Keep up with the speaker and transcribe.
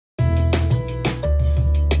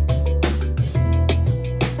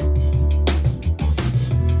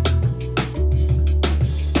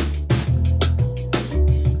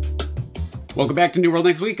Welcome back to New World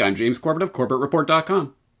Next Week. I'm James Corbett of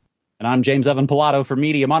CorbettReport.com. And I'm James Evan Pilato from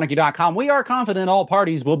MediaMonarchy.com. We are confident all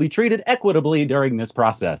parties will be treated equitably during this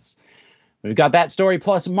process. We've got that story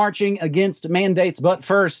plus marching against mandates. But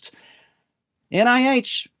first,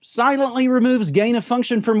 NIH silently removes gain of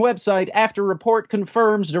function from website after report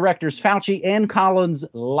confirms directors Fauci and Collins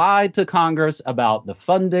lied to Congress about the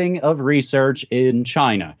funding of research in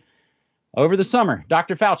China. Over the summer,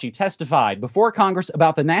 Dr. Fauci testified before Congress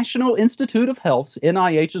about the National Institute of Health's,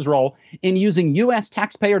 NIH's, role in using U.S.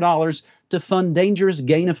 taxpayer dollars to fund dangerous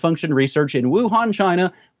gain-of-function research in Wuhan,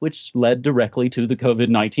 China, which led directly to the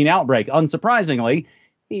COVID-19 outbreak. Unsurprisingly,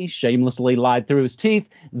 he shamelessly lied through his teeth,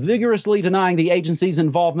 vigorously denying the agency's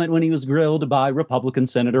involvement when he was grilled by Republican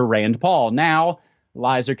Senator Rand Paul. Now,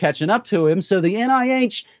 lies are catching up to him, so the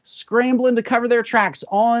NIH scrambling to cover their tracks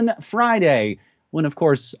on Friday, when, of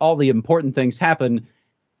course, all the important things happen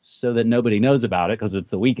so that nobody knows about it because it's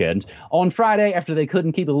the weekend. On Friday, after they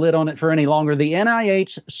couldn't keep a lid on it for any longer, the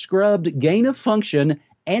NIH scrubbed gain of function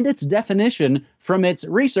and its definition from its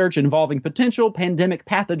research involving potential pandemic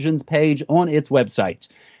pathogens page on its website.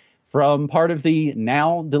 From part of the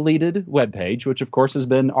now deleted webpage, which, of course, has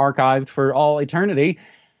been archived for all eternity,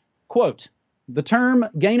 quote, "The term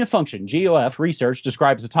gain-of-function, GOF, research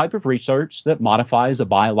describes a type of research that modifies a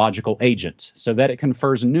biological agent so that it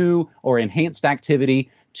confers new or enhanced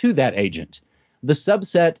activity to that agent. The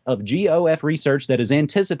subset of GOF research that is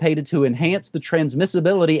anticipated to enhance the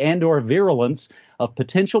transmissibility and or virulence of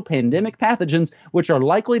potential pandemic pathogens, which are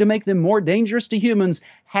likely to make them more dangerous to humans,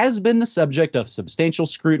 has been the subject of substantial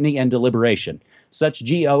scrutiny and deliberation. Such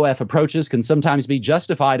GOF approaches can sometimes be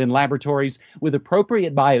justified in laboratories with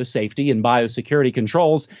appropriate biosafety and biosecurity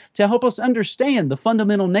controls to help us understand the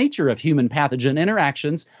fundamental nature of human pathogen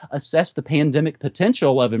interactions, assess the pandemic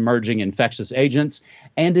potential of emerging infectious agents,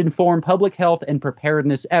 and inform public health and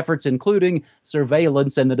preparedness efforts, including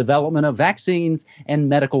surveillance and the development of vaccines and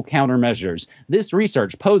medical countermeasures. This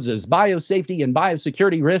research poses biosafety and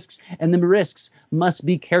biosecurity risks, and the risks must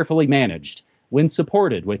be carefully managed. When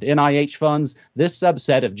supported with NIH funds, this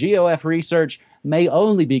subset of GOF research may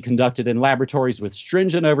only be conducted in laboratories with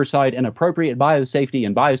stringent oversight and appropriate biosafety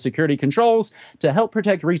and biosecurity controls to help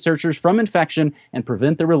protect researchers from infection and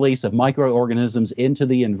prevent the release of microorganisms into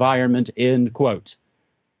the environment," end quote.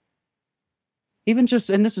 Even just,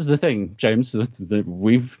 and this is the thing, James, that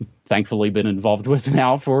we've thankfully been involved with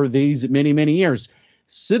now for these many, many years.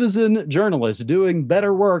 Citizen journalists doing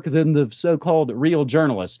better work than the so-called real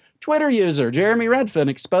journalists. Twitter user Jeremy Redfin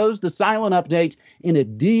exposed the silent update in a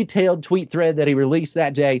detailed tweet thread that he released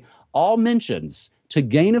that day. All mentions to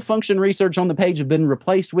gain-of-function research on the page have been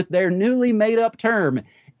replaced with their newly made-up term,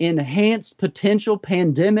 Enhanced Potential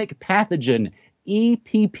Pandemic Pathogen,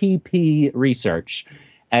 EPPP research.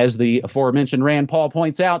 As the aforementioned Rand Paul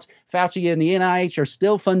points out, Fauci and the NIH are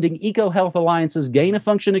still funding EcoHealth Alliance's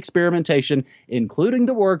gain-of-function experimentation, including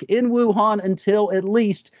the work in Wuhan, until at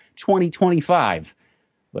least 2025.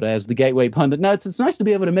 But as the Gateway pundit notes, it's nice to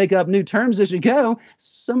be able to make up new terms as you go,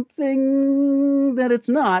 something that it's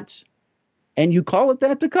not, and you call it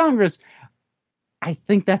that to Congress. I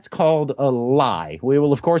think that's called a lie. We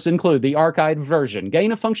will, of course, include the archived version.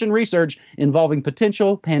 Gain-of-function research involving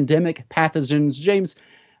potential pandemic pathogens. James,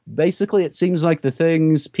 basically, it seems like the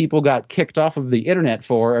things people got kicked off of the internet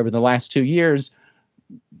for over the last 2 years,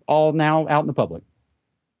 all now out in the public.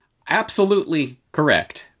 Absolutely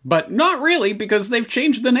correct. But not really, because they've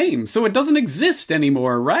changed the name, so it doesn't exist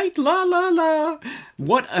anymore, right? La la la.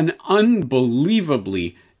 What an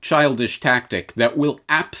unbelievably childish tactic that will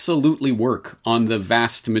absolutely work on the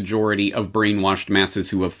vast majority of brainwashed masses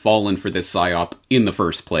who have fallen for this psyop in the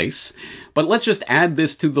first place. But let's just add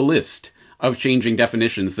this to the list of changing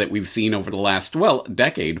definitions that we've seen over the last, well,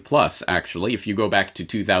 decade plus, actually. If you go back to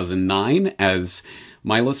 2009, as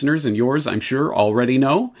my listeners and yours, I'm sure, already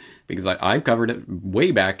know, because I've covered it way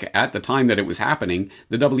back at the time that it was happening,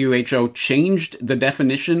 the WHO changed the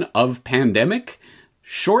definition of pandemic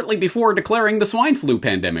shortly before declaring the swine flu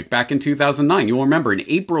pandemic back in 2009. You'll remember in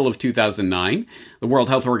April of 2009, the World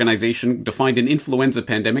Health Organization defined an influenza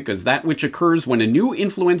pandemic as that which occurs when a new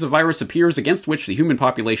influenza virus appears against which the human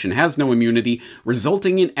population has no immunity,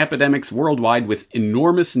 resulting in epidemics worldwide with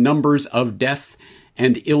enormous numbers of death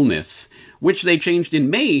and illness, which they changed in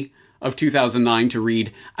May of 2009 to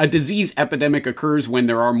read, a disease epidemic occurs when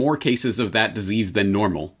there are more cases of that disease than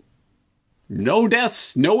normal. No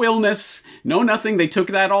deaths, no illness, no nothing. They took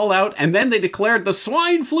that all out, and then they declared the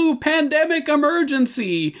swine flu pandemic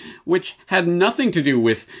emergency, which had nothing to do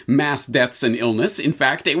with mass deaths and illness. In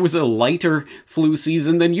fact, it was a lighter flu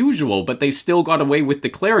season than usual, but they still got away with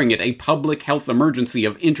declaring it a public health emergency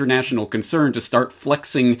of international concern to start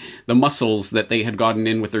flexing the muscles that they had gotten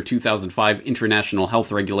in with their 2005 international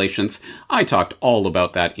health regulations. I talked all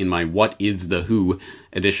about that in my What is the Who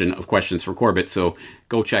edition of Questions for Corbett, so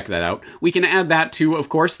go check that out. We can add that to, of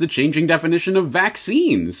course, the changing definition of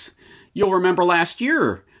vaccines. You'll remember last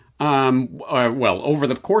year, over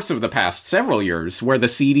the course of the past several years, where the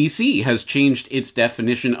CDC has changed its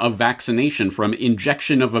definition of vaccination from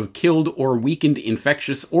injection of a killed or weakened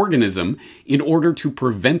infectious organism in order to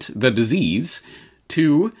prevent the disease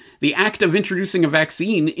to the act of introducing a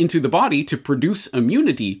vaccine into the body to produce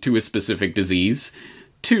immunity to a specific disease,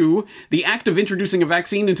 to the act of introducing a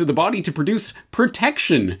vaccine into the body to produce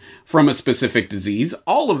protection from a specific disease.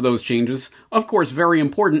 All of those changes, of course, very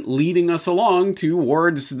important, leading us along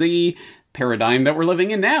towards the paradigm that we're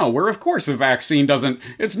living in now, where, of course, a vaccine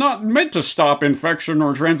it's not meant to stop infection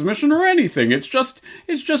or transmission or anything. It's just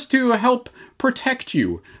to help protect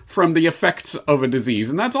you from the effects of a disease,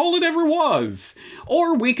 and that's all it ever was.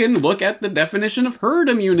 Or we can look at the definition of herd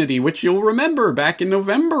immunity, which you'll remember back in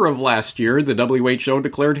November of last year, the WHO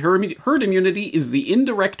declared herd immunity is the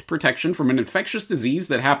indirect protection from an infectious disease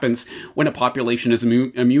that happens when a population is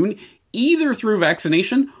immune either through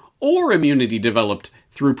vaccination or immunity developed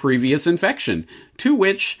through previous infection, to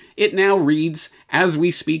which it now reads, as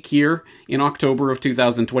we speak here in October of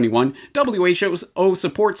 2021, WHO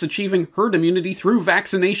supports achieving herd immunity through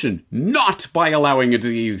vaccination, not by allowing a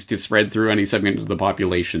disease to spread through any segment of the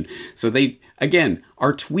population. So they, again,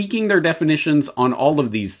 are tweaking their definitions on all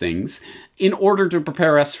of these things in order to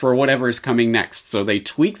prepare us for whatever is coming next. So they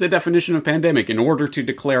tweak the definition of pandemic in order to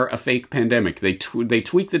declare a fake pandemic. They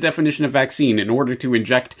tweak the definition of vaccine in order to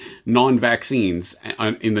inject non-vaccines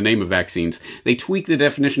in the name of vaccines. They tweak the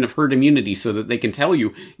definition of herd immunity so that they can tell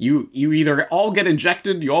you either all get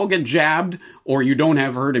injected, you all get jabbed, or you don't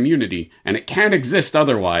have herd immunity. And it can't exist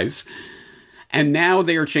otherwise. And now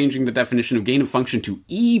they are changing the definition of gain of function to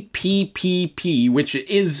EPPP, which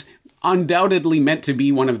is undoubtedly meant to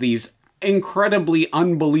be one of these incredibly,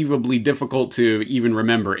 unbelievably difficult to even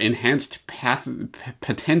remember. Enhanced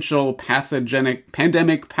potential pathogenic,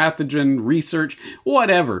 pandemic pathogen research,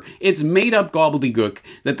 whatever. It's made up gobbledygook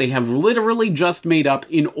that they have literally just made up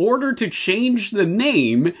in order to change the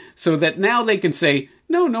name so that now they can say,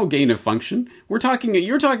 no gain of function. You're talking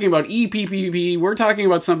about EPPP, we're talking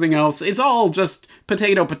about something else. It's all just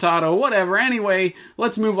potato, whatever. Anyway,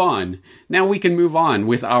 let's move on. Now we can move on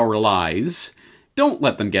with our lies. Don't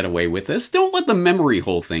let them get away with this. Don't let them memory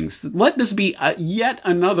hole things. Let this be yet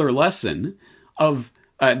another lesson of,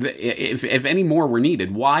 if any more were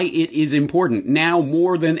needed, why it is important now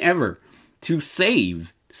more than ever to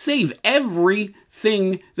save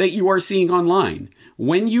everything that you are seeing online.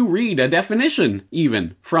 When you read a definition,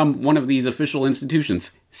 even from one of these official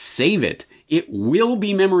institutions, save it. It will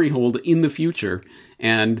be memory holed in the future,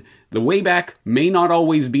 and the way back may not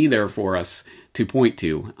always be there for us to point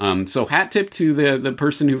to. So hat tip to the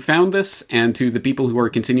person who found this and to the people who are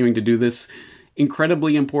continuing to do this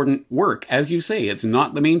incredibly important work. As you say, it's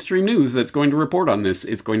not the mainstream news that's going to report on this.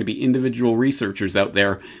 It's going to be individual researchers out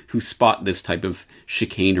there who spot this type of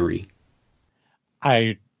chicanery.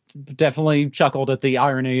 I definitely chuckled at the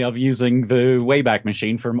irony of using the Wayback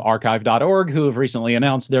Machine from archive.org, who have recently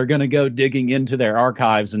announced they're going to go digging into their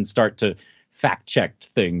archives and start to fact check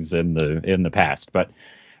things in the past. But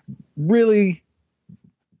really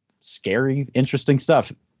scary, interesting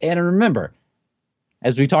stuff. And remember,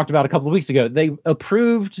 as we talked about a couple of weeks ago, they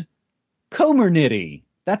approved Comirnaty.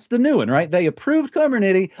 That's the new one, right? They approved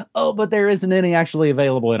Comirnaty. Oh, but there isn't any actually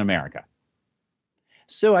available in America.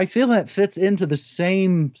 So I feel that fits into the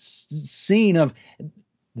same scene of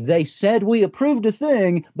they said we approved a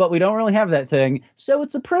thing, but we don't really have that thing, so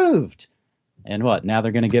it's approved. And what, now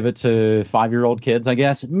they're going to give it to 5-year-old kids, I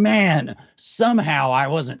guess? Man, somehow I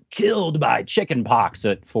wasn't killed by chicken pox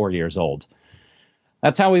at 4 years old.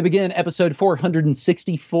 That's how we begin episode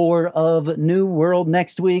 464 of New World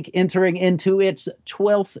next week, entering into its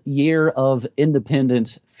 12th year of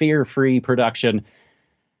independent, fear-free production.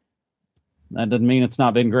 That doesn't mean it's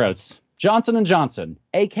not been gross. Johnson & Johnson,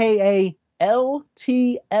 a.k.a.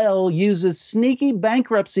 LTL, uses sneaky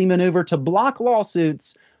bankruptcy maneuver to block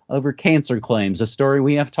lawsuits over cancer claims, a story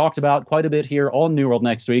we have talked about quite a bit here on New World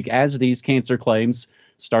Next Week as these cancer claims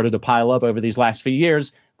started to pile up over these last few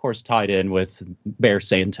years. Of course, tied in with Bear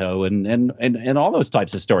Santo and all those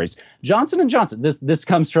types of stories. Johnson & Johnson, this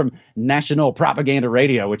comes from National Propaganda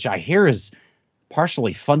Radio, which I hear is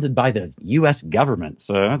partially funded by the U.S. government,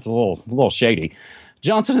 so that's a little shady.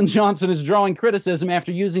 Johnson & Johnson is drawing criticism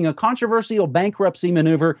after using a controversial bankruptcy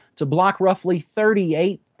maneuver to block roughly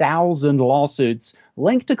 38,000 lawsuits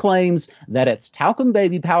linked to claims that its talcum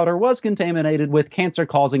baby powder was contaminated with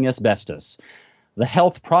cancer-causing asbestos. The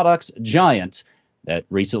health products giant that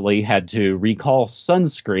recently had to recall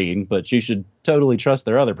sunscreen, but you should totally trust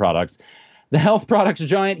their other products. The health products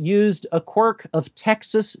giant used a quirk of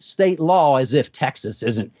Texas state law, as if Texas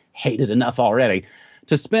isn't hated enough already,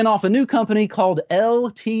 to spin off a new company called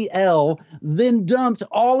LTL, then dumped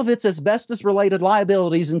all of its asbestos-related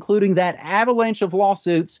liabilities, including that avalanche of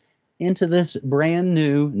lawsuits, into this brand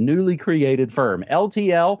new, newly created firm.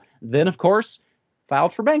 LTL then, of course,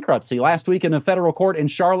 filed for bankruptcy last week in a federal court in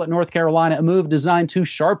Charlotte, North Carolina, a move designed to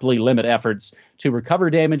sharply limit efforts to recover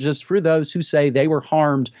damages for those who say they were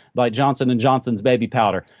harmed by Johnson & Johnson's baby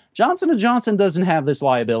powder. Johnson & Johnson doesn't have this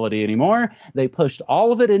liability anymore. They pushed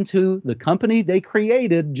all of it into the company they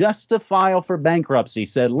created just to file for bankruptcy,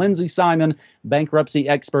 said Lindsay Simon, bankruptcy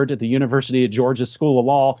expert at the University of Georgia School of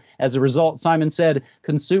Law. As a result, Simon said,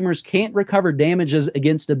 consumers can't recover damages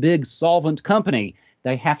against a big solvent company.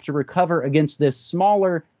 They have to recover against this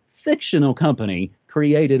smaller fictional company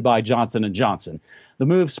created by Johnson & Johnson. The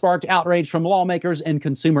move sparked outrage from lawmakers and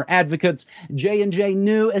consumer advocates. J&J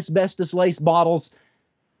knew asbestos-laced bottles,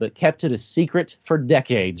 but kept it a secret for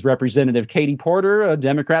decades. Representative Katie Porter, a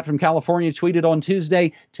Democrat from California, tweeted on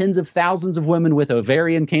Tuesday, tens of thousands of women with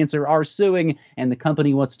ovarian cancer are suing, and the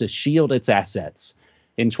company wants to shield its assets.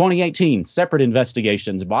 In 2018, separate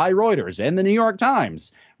investigations by Reuters and the New York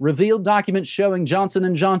Times revealed documents showing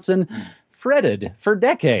Johnson & Johnson fretted for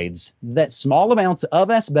decades that small amounts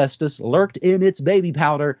of asbestos lurked in its baby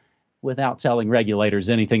powder without telling regulators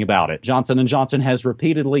anything about it. Johnson & Johnson has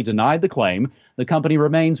repeatedly denied the claim. The company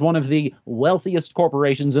remains one of the wealthiest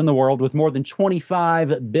corporations in the world with more than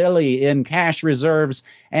 $25 billion in cash reserves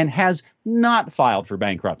and has not filed for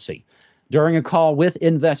bankruptcy. During a call with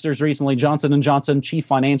investors recently, Johnson & Johnson Chief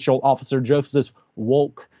Financial Officer Joseph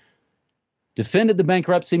Wolk defended the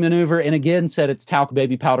bankruptcy maneuver and again said its talc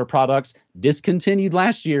baby powder products, discontinued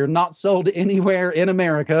last year, not sold anywhere in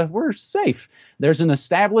America, were safe. There's an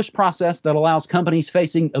established process that allows companies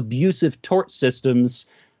facing abusive tort systems,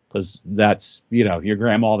 because that's, your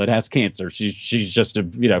grandma that has cancer. She's just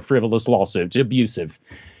a, frivolous lawsuit, abusive.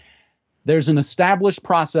 There's an established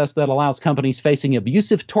process that allows companies facing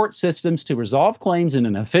abusive tort systems to resolve claims in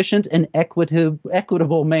an efficient and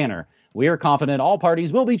equitable manner. We are confident all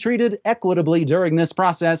parties will be treated equitably during this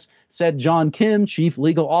process, said John Kim, chief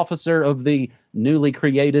legal officer of the newly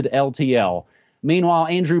created LTL. Meanwhile,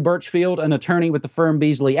 Andrew Birchfield, an attorney with the firm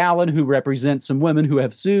Beasley Allen, who represents some women who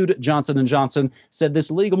have sued Johnson & Johnson, said this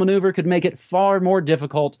legal maneuver could make it far more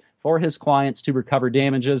difficult for his clients to recover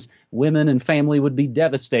damages. Women and family would be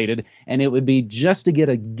devastated, and it would be just to get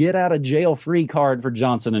a get-out-of-jail-free card for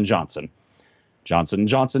Johnson & Johnson. Johnson &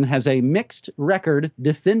 Johnson has a mixed record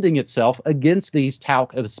defending itself against these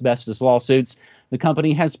talc asbestos lawsuits. The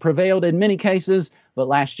company has prevailed in many cases, but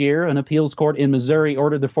last year, an appeals court in Missouri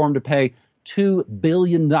ordered the firm to pay $2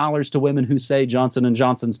 billion to women who say Johnson &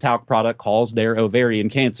 Johnson's talc product caused their ovarian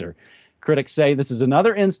cancer. Critics say this is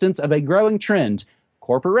another instance of a growing trend: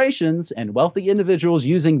 corporations and wealthy individuals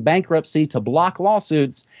using bankruptcy to block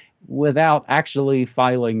lawsuits without actually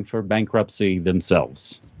filing for bankruptcy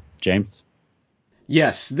themselves. James?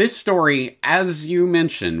 Yes, this story, as you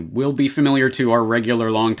mentioned, will be familiar to our regular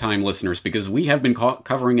longtime listeners because we have been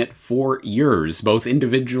covering it for years, both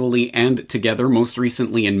individually and together, most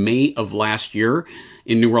recently in May of last year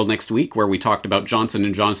in New World Next Week, where we talked about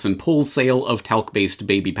Johnson & Johnson pulls sale of talc-based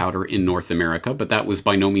baby powder in North America, but that was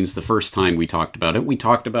by no means the first time we talked about it. We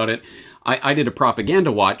talked about it. I did a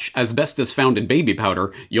propaganda watch, Asbestos Found in Baby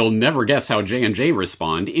Powder. You'll never guess how J&J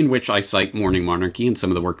respond, in which I cite Morning Monarchy and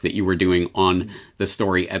some of the work that you were doing on the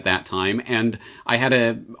story at that time. And I had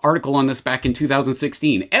an article on this back in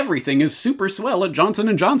 2016. Everything is super swell at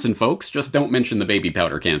Johnson & Johnson, folks. Just don't mention the baby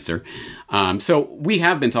powder cancer. So we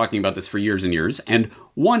have been talking about this for years and years, and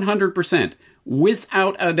 100%,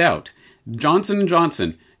 without a doubt, Johnson &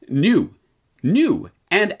 Johnson knew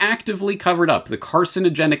and actively covered up the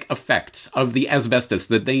carcinogenic effects of the asbestos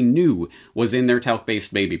that they knew was in their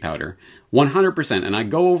talc-based baby powder. 100%. And I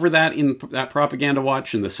go over that in that propaganda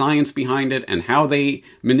watch and the science behind it and how they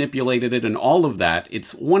manipulated it and all of that.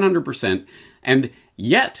 It's 100%. And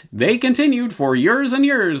Yet, they continued for years and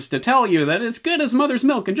years to tell you that it's good as mother's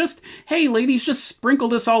milk and just, hey ladies, just sprinkle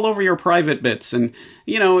this all over your private bits. And,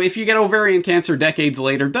 if you get ovarian cancer decades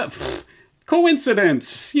later,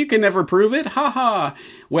 coincidence. You can never prove it. Ha ha.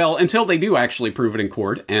 Well, until they do actually prove it in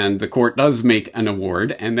court, and the court does make an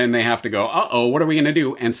award, and then they have to go, uh-oh, what are we going to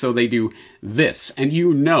do? And so they do this. And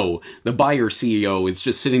the Bayer CEO is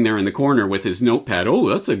just sitting there in the corner with his notepad. Oh,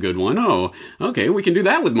 that's a good one. Oh, okay, we can do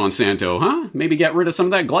that with Monsanto, huh? Maybe get rid of some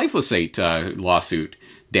of that glyphosate lawsuit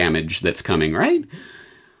damage that's coming, right?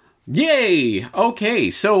 Yay!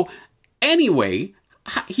 Okay, so anyway,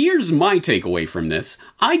 here's my takeaway from this.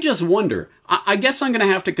 I just wonder, I guess I'm going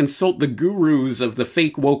to have to consult the gurus of the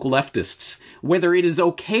fake woke leftists, whether it is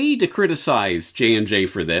okay to criticize J&J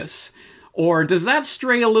for this, or does that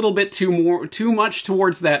stray a little bit too much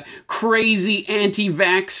towards that crazy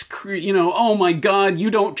anti-vax, oh my god,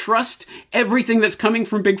 you don't trust everything that's coming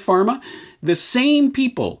from Big Pharma? The same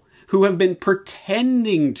people who have been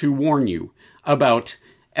pretending to warn you about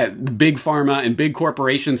big pharma and big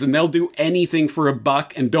corporations, and they'll do anything for a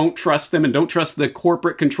buck, and don't trust them, and don't trust the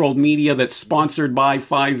corporate controlled media that's sponsored by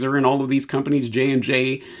Pfizer and all of these companies,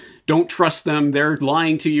 J&J. Don't trust them. They're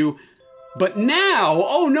lying to you. But now,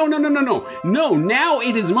 oh, no, now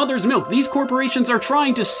it is mother's milk. These corporations are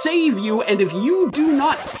trying to save you, and if you do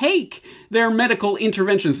not take their medical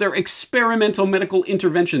interventions, their experimental medical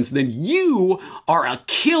interventions, then you are a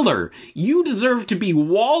killer. You deserve to be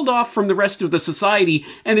walled off from the rest of the society,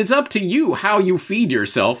 and it's up to you how you feed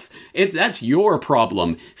yourself. That's your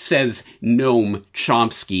problem, says Noam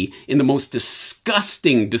Chomsky in the most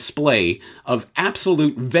disgusting display of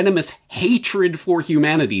absolute venomous hatred for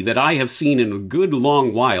humanity that I have seen in a good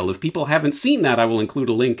long while. If people haven't seen that, I will include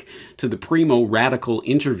a link to the Primo Radical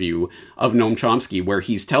interview of Noam Chomsky where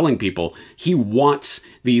he's telling people he wants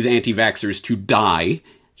these anti-vaxxers to die.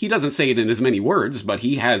 He doesn't say it in as many words, but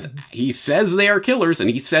he says they are killers, and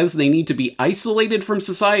he says they need to be isolated from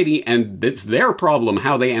society, and it's their problem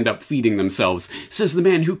how they end up feeding themselves. Says the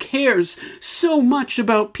man who cares so much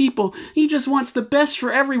about people. He just wants the best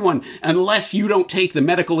for everyone, unless you don't take the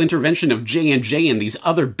medical intervention of J&J and these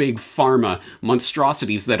other big pharma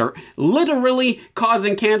monstrosities that are literally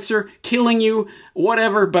causing cancer, killing you,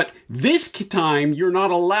 whatever, but this time you're not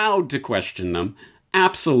allowed to question them.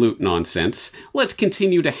 Absolute nonsense. Let's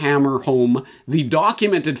continue to hammer home the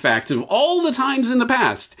documented facts of all the times in the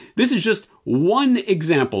past. This is just one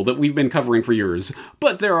example that we've been covering for years,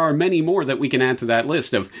 but there are many more that we can add to that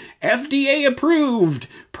list of FDA approved,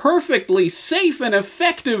 perfectly safe and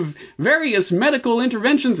effective various medical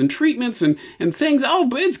interventions and treatments and things. Oh,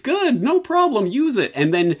 but it's good. No problem. Use it.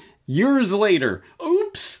 And then years later,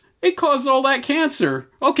 oops. It caused all that cancer.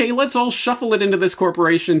 Okay, let's all shuffle it into this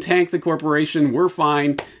corporation, tank the corporation, we're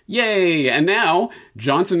fine. Yay! And now,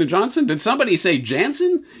 Johnson & Johnson? Did somebody say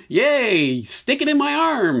Janssen? Yay! Stick it in my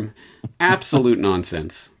arm. Absolute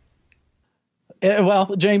nonsense.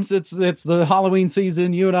 Well, James, it's the Halloween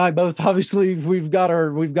season. You and I both, obviously, we've got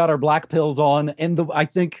our black pills on, and I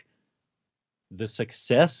think the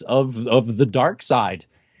success of the dark side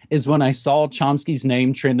is when I saw Chomsky's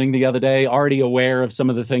name trending the other day, already aware of some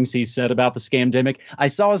of the things he said about the scamdemic. I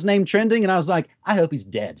saw his name trending and I was like, I hope he's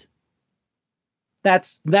dead.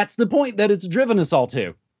 That's the point that it's driven us all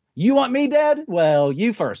to. You want me dead? Well,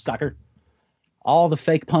 you first, sucker. All the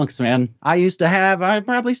fake punks, man. I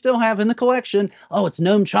probably still have in the collection. Oh, it's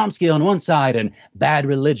Noam Chomsky on one side and Bad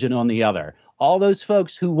Religion on the other. All those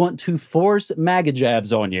folks who want to force MAGA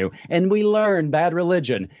jabs on you. And we learn Bad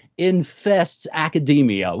Religion infests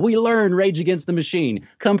academia. We learn Rage Against the Machine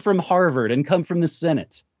come from Harvard and come from the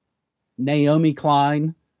Senate. Naomi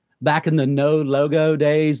Klein, back in the no logo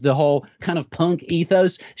days, the whole kind of punk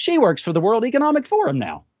ethos, she works for the World Economic Forum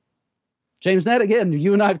now. James, that again,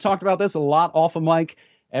 you and I have talked about this a lot off of mic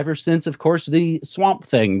ever since, of course, the Swamp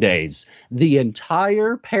Thing days. The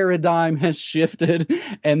entire paradigm has shifted,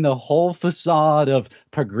 and the whole facade of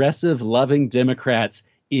progressive, loving Democrats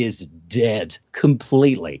is dead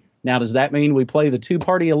completely. Now, does that mean we play the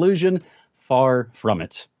two-party illusion? Far from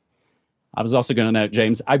it. I was also going to note,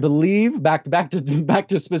 James, I believe, back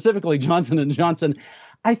to specifically Johnson & Johnson,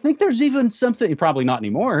 I think there's even something, probably not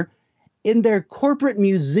anymore, in their corporate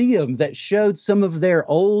museum that showed some of their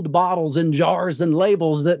old bottles and jars and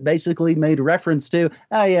labels that basically made reference to,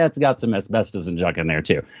 oh yeah, it's got some asbestos and junk in there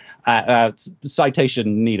too.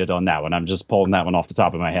 Citation needed on that one. I'm just pulling that one off the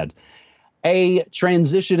top of my head. A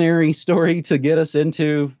transitionary story to get us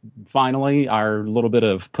into finally our little bit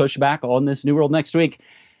of pushback on this New World next week.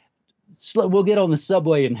 we'll get on the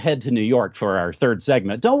subway and head to New York for our third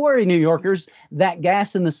segment. Don't worry, New Yorkers. That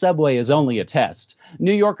gas in the subway is only a test.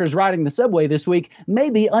 New Yorkers riding the subway this week may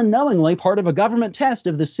be unknowingly part of a government test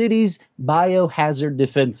of the city's biohazard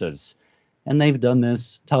defenses. And they've done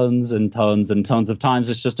this tons and tons and tons of times.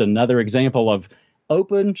 It's just another example of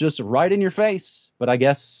open, just right in your face. But I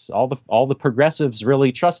guess all the progressives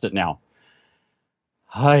really trust it now.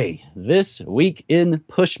 Hey, this week in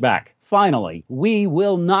pushback. Finally, we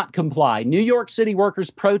will not comply. New York City workers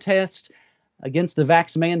protest against the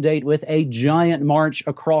vax mandate with a giant march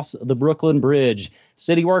across the Brooklyn Bridge.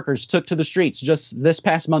 City workers took to the streets just this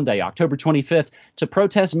past Monday, October 25th, to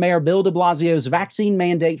protest Mayor Bill de Blasio's vaccine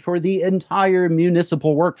mandate for the entire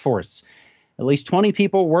municipal workforce. At least 20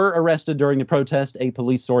 people were arrested during the protest, a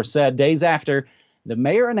police source said. Days after, the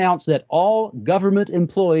mayor announced that all government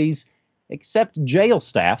employees, except jail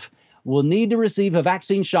staff, will need to receive a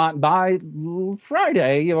vaccine shot by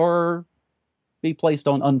Friday or be placed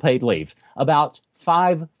on unpaid leave. About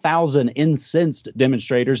 5,000 incensed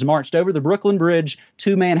demonstrators marched over the Brooklyn Bridge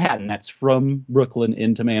to Manhattan. That's from Brooklyn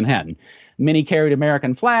into Manhattan. Many carried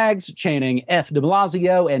American flags, chanting F de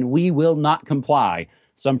Blasio and "We will not comply."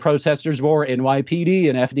 Some protesters wore NYPD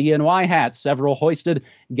and FDNY hats. Several hoisted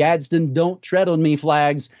Gadsden Don't Tread on Me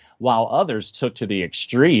flags, while others took to the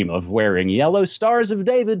extreme of wearing yellow Stars of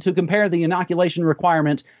David to compare the inoculation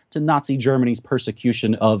requirement to Nazi Germany's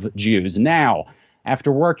persecution of Jews. Now,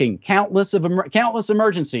 after working countless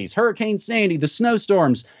emergencies, Hurricane Sandy, the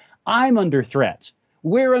snowstorms, I'm under threat.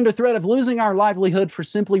 We're under threat of losing our livelihood for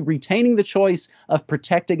simply retaining the choice of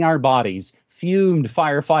protecting our bodies. Fumed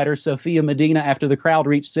firefighter Sophia Medina after the crowd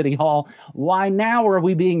reached City Hall. Why now are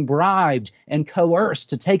we being bribed and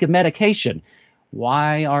coerced to take a medication?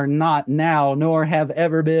 Why are not now, nor have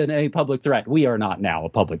ever been, a public threat? We are not now a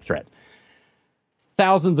public threat.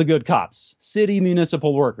 Thousands of good cops, city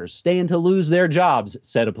municipal workers, stand to lose their jobs,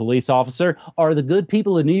 said a police officer. Are the good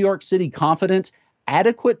people in New York City confident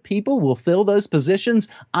adequate people will fill those positions?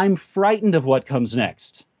 I'm frightened of what comes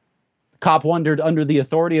next. Cop wondered, under the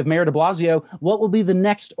authority of Mayor de Blasio, what will be the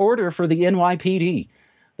next order for the NYPD?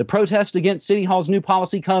 The protest against City Hall's new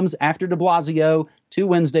policy comes after de Blasio, 2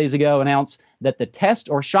 Wednesdays ago, announced that the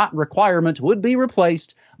test or shot requirement would be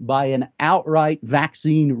replaced by an outright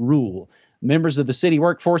vaccine rule. Members of the city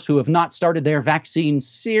workforce who have not started their vaccine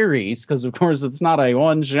series, because of course it's not a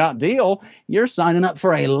one-shot deal, you're signing up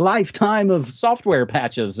for a lifetime of software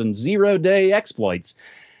patches and zero-day exploits.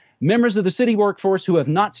 Members of the city workforce who have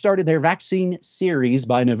not started their vaccine series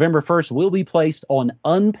by November 1st will be placed on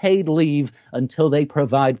unpaid leave until they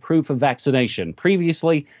provide proof of vaccination.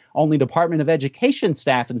 Previously, only Department of Education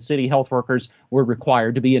staff and city health workers were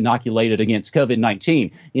required to be inoculated against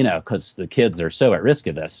COVID-19, because the kids are so at risk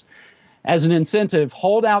of this. As an incentive,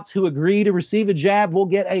 holdouts who agree to receive a jab will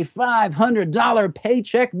get a $500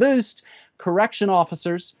 paycheck boost. Correction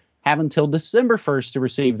officers have until December 1st to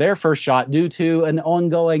receive their first shot due to an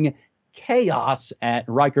ongoing chaos at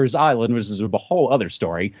Rikers Island, which is a whole other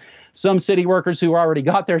story. Some city workers who already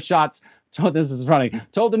got their shots told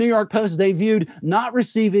the New York Post they viewed not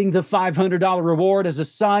receiving the $500 reward as a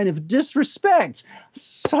sign of disrespect.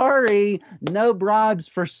 Sorry, no bribes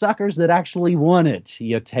for suckers that actually want it,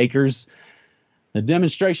 you takers. The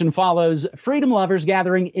demonstration follows freedom lovers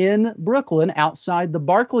gathering in Brooklyn outside the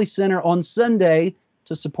Barclays Center on Sunday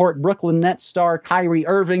to support Brooklyn Nets star Kyrie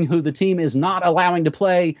Irving, who the team is not allowing to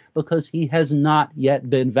play because he has not yet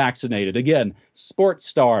been vaccinated. Again, sports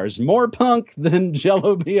stars, more punk than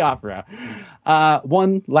Jello Biafra.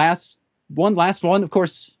 One last one. Of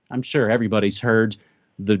course, I'm sure everybody's heard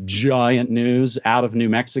the giant news out of New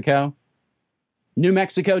Mexico. New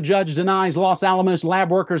Mexico judge denies Los Alamos lab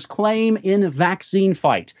workers' claim in vaccine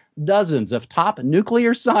fight. Dozens of top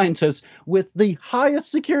nuclear scientists with the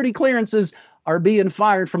highest security clearances are being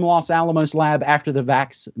fired from Los Alamos lab after the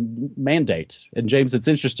vax mandate. And James, it's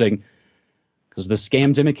interesting because the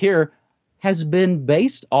scamdemic here has been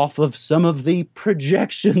based off of some of the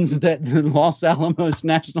projections that the Los Alamos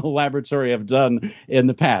National Laboratory have done in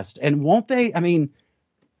the past. And won't they? I mean,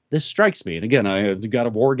 this strikes me. And again, I've got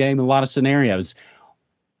a war game in a lot of scenarios.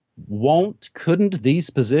 Couldn't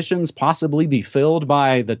these positions possibly be filled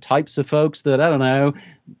by the types of folks that, I don't know,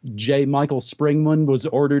 J. Michael Springman was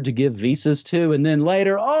ordered to give visas to, and then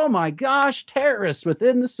later, oh my gosh, terrorists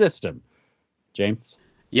within the system? James?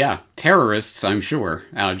 Yeah, terrorists, I'm sure.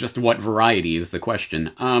 Just what variety is the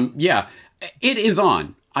question. Yeah, it is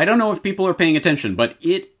on. I don't know if people are paying attention, but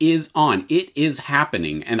it is on. It is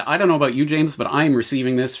happening. And I don't know about you, James, but I'm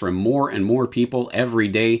receiving this from more and more people every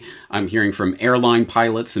day. I'm hearing from airline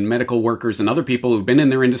pilots and medical workers and other people who've been in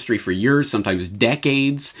their industry for years, sometimes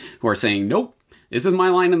decades, who are saying, nope, This is my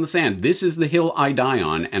line in the sand. This is the hill I die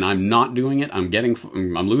on, and I'm not doing it. I'm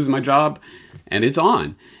losing my job, and it's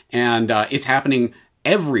on. And it's happening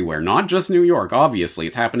everywhere, not just New York, obviously.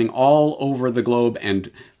 It's happening all over the globe,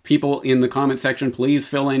 and people in the comment section, please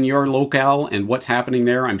fill in your locale and what's happening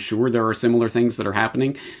there. I'm sure there are similar things that are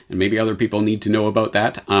happening, and maybe other people need to know about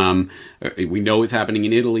that. We know it's happening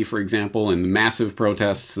in Italy, for example, and massive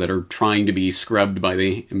protests that are trying to be scrubbed by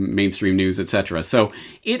the mainstream news, etc. So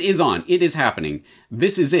it is on. It is happening.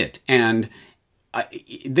 This is it. And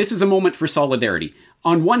this is a moment for solidarity.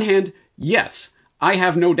 On one hand, yes, I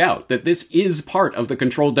have no doubt that this is part of the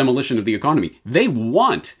controlled demolition of the economy. They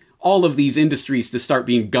want all of these industries to start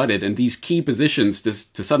being gutted and these key positions to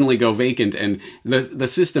suddenly go vacant and the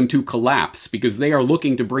system to collapse because they are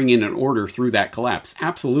looking to bring in an order through that collapse.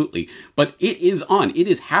 Absolutely. But it is on. It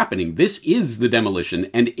is happening. This is the demolition.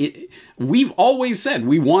 And we've always said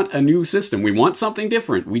we want a new system. We want something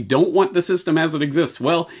different. We don't want the system as it exists.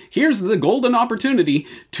 Well, here's the golden opportunity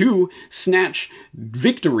to snatch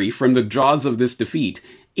victory from the jaws of this defeat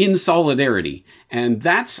in solidarity. And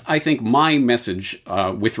that's, I think, my message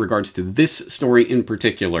with regards to this story in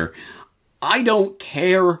particular. I don't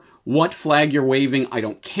care what flag you're waving. I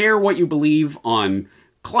don't care what you believe on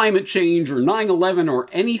climate change or 9/11 or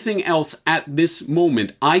anything else at this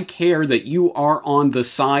moment. I care that you are on the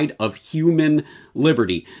side of human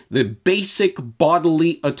liberty, the basic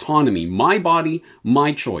bodily autonomy. My body,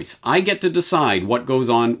 my choice. I get to decide what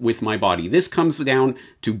goes on with my body. This comes down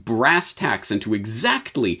to brass tacks and to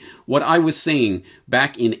exactly what I was saying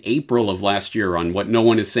back in April of last year on what no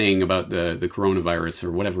one is saying about the coronavirus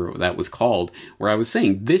or whatever that was called, where I was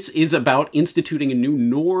saying this is about instituting a new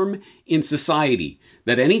norm in society.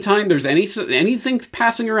 That anytime there's anything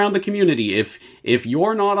passing around the community, if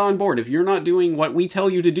you're not on board, if you're not doing what we tell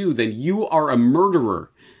you to do, then you are a murderer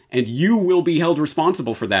and you will be held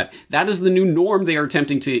responsible for that. That is the new norm they are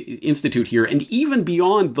attempting to institute here. And even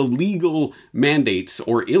beyond the legal mandates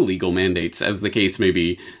or illegal mandates, as the case may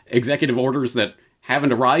be, executive orders that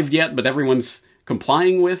haven't arrived yet, but everyone's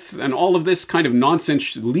complying with, and all of this kind of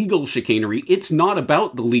nonsense legal chicanery. It's not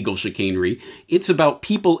about the legal chicanery. It's about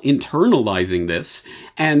people internalizing this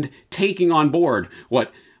and taking on board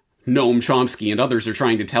what Noam Chomsky and others are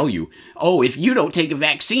trying to tell you. Oh, if you don't take a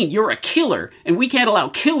vaccine, you're a killer, and we can't allow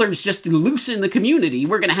killers just to loose in the community.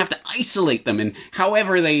 We're going to have to isolate them, and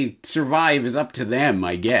however they survive is up to them,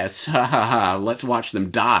 I guess. Ha ha ha, let's watch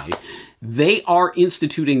them die. They are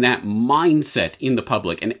instituting that mindset in the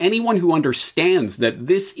public, and anyone who understands that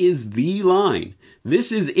this is the line,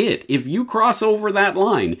 this is it. If you cross over that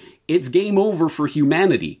line, it's game over for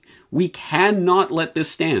humanity. We cannot let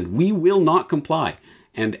this stand. We will not comply.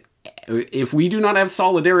 And if we do not have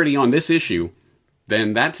solidarity on this issue,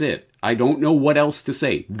 then that's it. I don't know what else to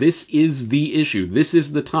say. This is the issue. This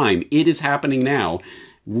is the time. It is happening now.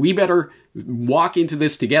 We better walk into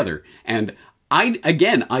this together. And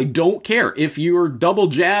I don't care if you're double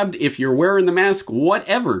jabbed, if you're wearing the mask,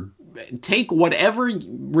 whatever. Take whatever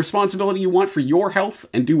responsibility you want for your health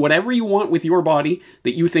and do whatever you want with your body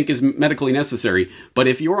that you think is medically necessary. But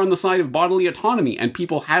if you're on the side of bodily autonomy and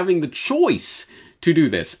people having the choice to do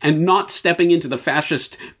this and not stepping into the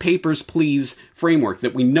fascist papers, please framework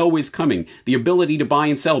that we know is coming, the ability to buy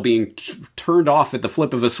and sell being turned off at the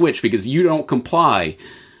flip of a switch because you don't comply.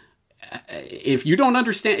 If you don't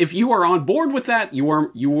understand, if you are on board with that, you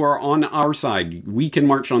are on our side. We can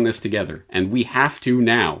march on this together, and we have to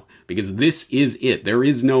now, because this is it. There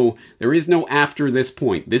is no after this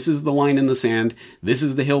point. This is the line in the sand. This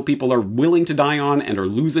is the hill people are willing to die on and are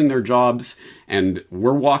losing their jobs, and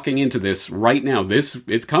we're walking into this right now.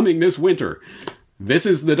 It's coming this winter. This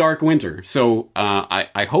is the dark winter. So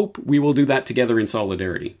I hope we will do that together in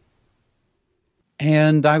solidarity.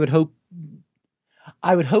 And I would hope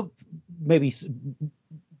maybe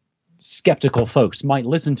skeptical folks might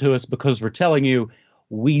listen to us because we're telling you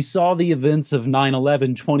we saw the events of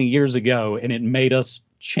 9/11 20 years ago and it made us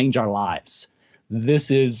change our lives.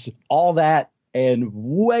 This is all that and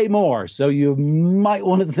way more. So you might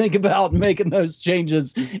want to think about making those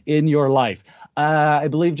changes in your life. I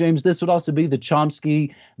believe, James, this would also be the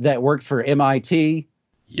Chomsky that worked for MIT.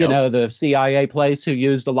 Yep. You know, the CIA place who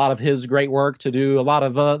used a lot of his great work to do a lot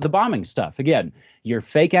of the bombing stuff. Again, your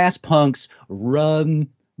fake ass punks run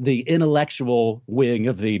the intellectual wing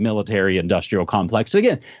of the military industrial complex.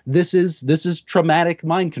 Again, this is traumatic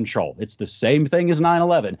mind control. It's the same thing as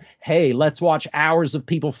 9/11. Hey, let's watch hours of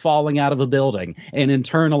people falling out of a building and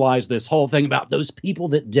internalize this whole thing about those people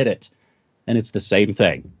that did it. And it's the same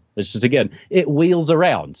thing. It's just, again, it wheels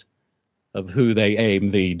around of who they aim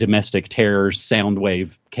the domestic terror sound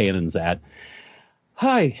wave cannons at.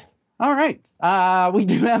 Hi, All right. We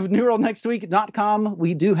do have newworldnextweek.com.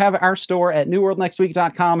 We do have our store at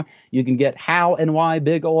newworldnextweek.com. You can get How and Why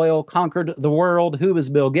Big Oil Conquered the World, Who is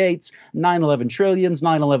Bill Gates, 9/11 Trillions,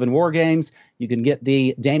 9/11 War Games. You can get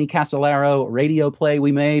the Danny Casolaro radio play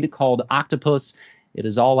we made called Octopus. It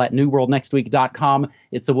is all at newworldnextweek.com.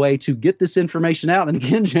 It's a way to get this information out. And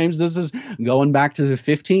again, James, this is going back to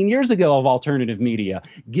 15 years ago of alternative media.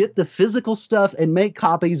 Get the physical stuff and make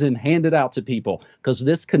copies and hand it out to people, because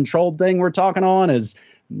this controlled thing we're talking on is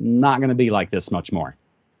not going to be like this much more.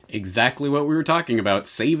 Exactly what we were talking about.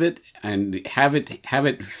 Save it and have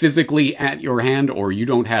it physically at your hand, or you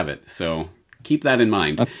don't have it. So keep that in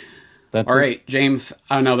mind. That's all right, James,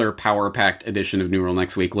 another power-packed edition of New World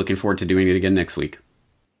Next Week. Looking forward to doing it again next week.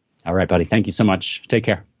 All right, buddy. Thank you so much. Take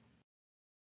care.